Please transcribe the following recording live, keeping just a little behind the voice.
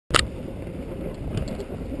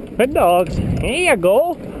Good dogs. Here you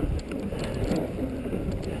go.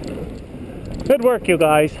 Good work, you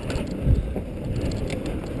guys.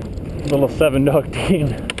 Little 7-dog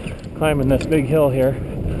team climbing this big hill here.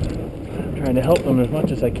 Trying to help them as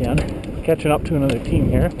much as I can. Catching up to another team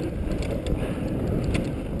here.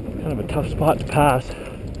 Kind of a tough spot to pass.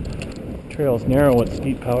 Trail's narrow with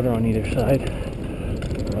steep powder on either side.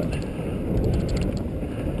 But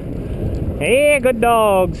hey, good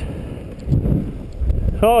dogs.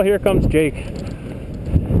 Oh, here comes Jake.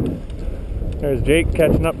 There's Jake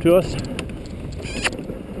catching up to us.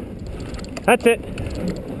 That's it.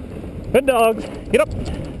 Good dogs. Get up.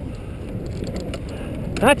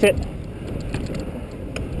 That's it.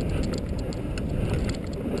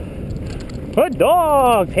 Good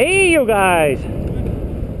dogs. Hey, you guys.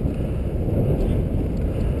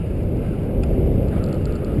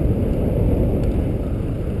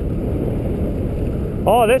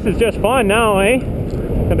 Oh, this is just fun now, eh?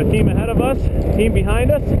 Got a team ahead of us, team behind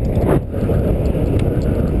us.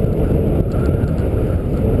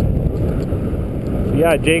 So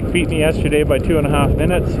yeah, Jake beat me yesterday by 2.5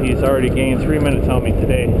 minutes. He's already gained 3 minutes on me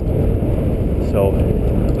today. So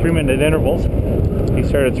 3-minute intervals. He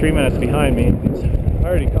started 3 minutes behind me. He's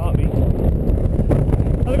already caught me.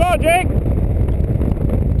 How's it going, Jake?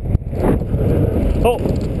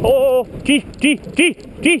 Oh, G.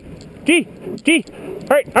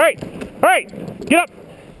 All right. Get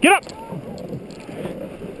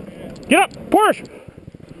up. Porsche.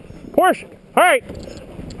 All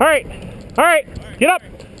right. Get up.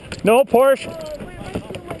 No, Porsche.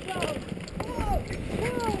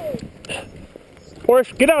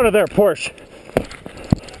 Porsche, get out of there, Porsche.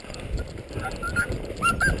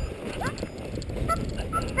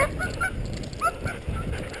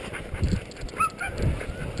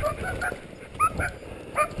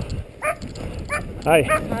 Hi.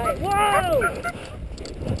 Whoa!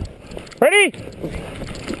 Ready?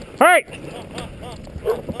 All right.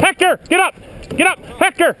 Hector, get up.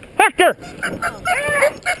 Hector.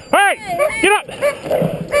 All right, get up.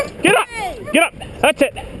 That's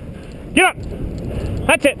it. Get up.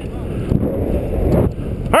 That's it.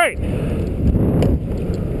 All right.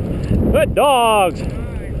 Good dogs.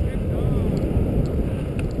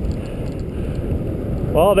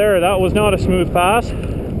 Well, that was not a smooth pass.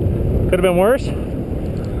 Could have been worse.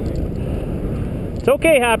 It's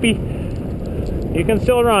okay, Happy. You can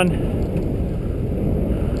still run.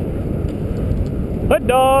 Good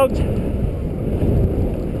dogs.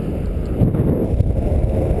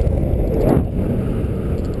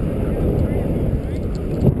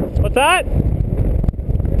 What's that?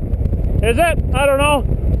 Is it? I don't know.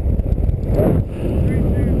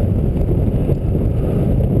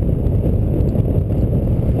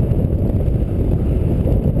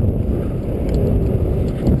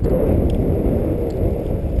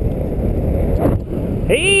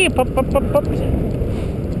 Hey, pups.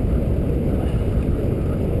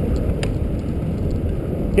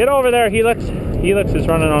 Get over there, Helix. Helix is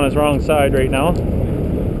running on his wrong side right now.